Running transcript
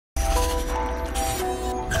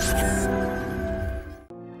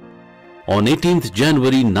On 18th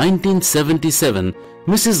January 1977,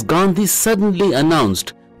 Mrs. Gandhi suddenly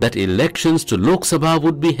announced that elections to Lok Sabha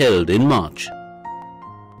would be held in March.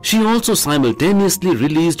 She also simultaneously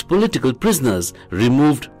released political prisoners,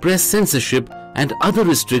 removed press censorship and other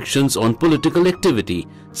restrictions on political activity,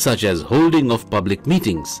 such as holding of public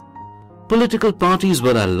meetings. Political parties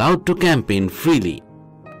were allowed to campaign freely.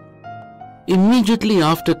 Immediately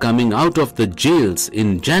after coming out of the jails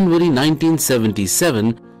in January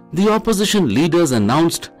 1977, the opposition leaders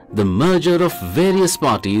announced the merger of various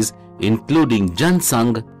parties including Jan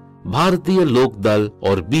Sangh, Bharatiya Lok Dal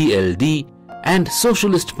or BLD and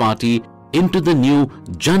Socialist Party into the new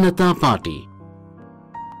Janata Party.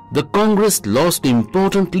 The Congress lost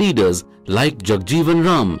important leaders like Jagjeevan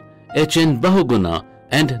Ram, H.N. Bahuguna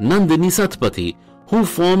and Nandini Satpathy, who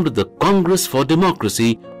formed the Congress for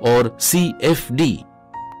Democracy or CFD.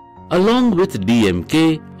 Along with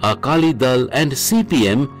DMK, Akali Dal and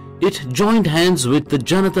CPM, it joined hands with the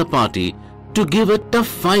Janata Party to give a tough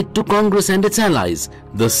fight to Congress and its allies,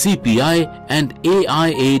 the CPI and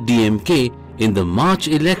AIADMK, in the March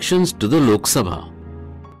elections to the Lok Sabha.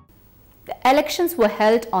 The elections were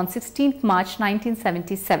held on 16th March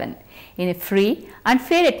 1977 in a free and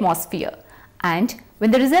fair atmosphere, and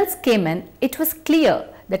when the results came in, it was clear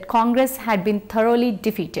that Congress had been thoroughly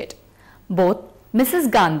defeated. Both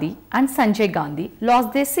Mrs. Gandhi and Sanjay Gandhi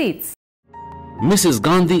lost their seats. Mrs.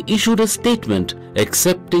 Gandhi issued a statement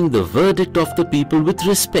accepting the verdict of the people with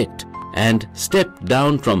respect and stepped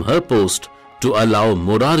down from her post to allow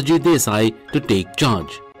Morarji Desai to take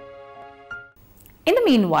charge. In the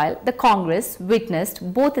meanwhile, the Congress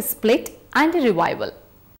witnessed both a split and a revival.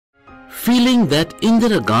 Feeling that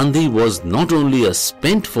Indira Gandhi was not only a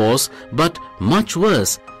spent force but much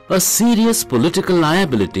worse, a serious political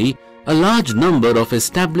liability, a large number of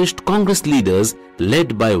established Congress leaders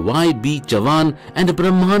led by Y.B. Chavan and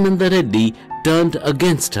Brahmananda Reddy turned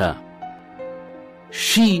against her.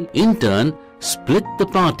 She, in turn, split the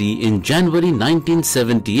party in January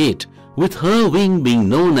 1978, with her wing being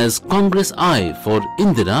known as Congress I for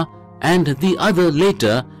Indira and the other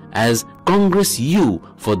later as Congress U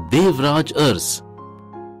for Devraj Urs.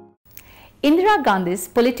 Indira Gandhi's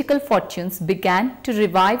political fortunes began to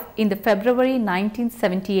revive in the February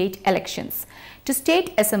 1978 elections to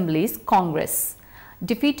state assemblies. Congress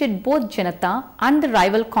defeated both Janata and the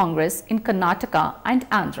rival Congress in Karnataka and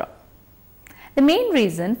Andhra. The main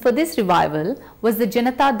reason for this revival was the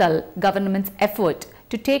Janata Dal government's effort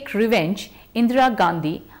to take revenge Indira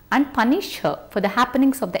Gandhi and punish her for the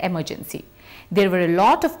happenings of the emergency. There were a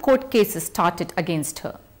lot of court cases started against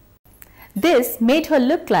her. This made her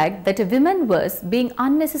look like that a woman was being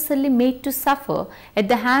unnecessarily made to suffer at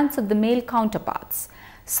the hands of the male counterparts.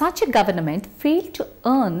 Such a government failed to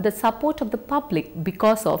earn the support of the public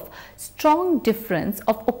because of strong difference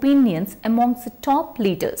of opinions amongst the top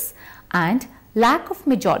leaders and lack of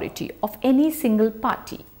majority of any single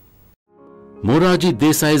party. Morarji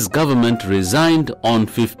Desai's government resigned on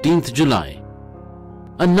 15th July.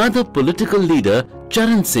 Another political leader,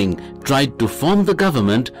 Charan Singh, tried to form the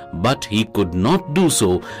government, but he could not do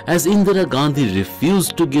so as Indira Gandhi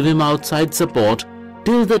refused to give him outside support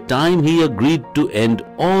till the time he agreed to end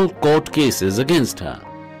all court cases against her.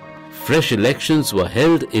 Fresh elections were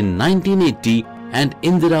held in 1980 and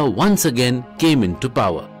Indira once again came into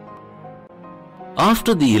power.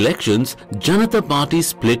 After the elections, Janata Party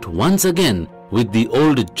split once again, with the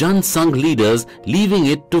old Jan Sangh leaders leaving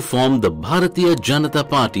it to form the Bharatiya Janata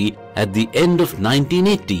Party at the end of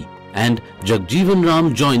 1980 and Jagjeevan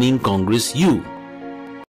Ram joining Congress U.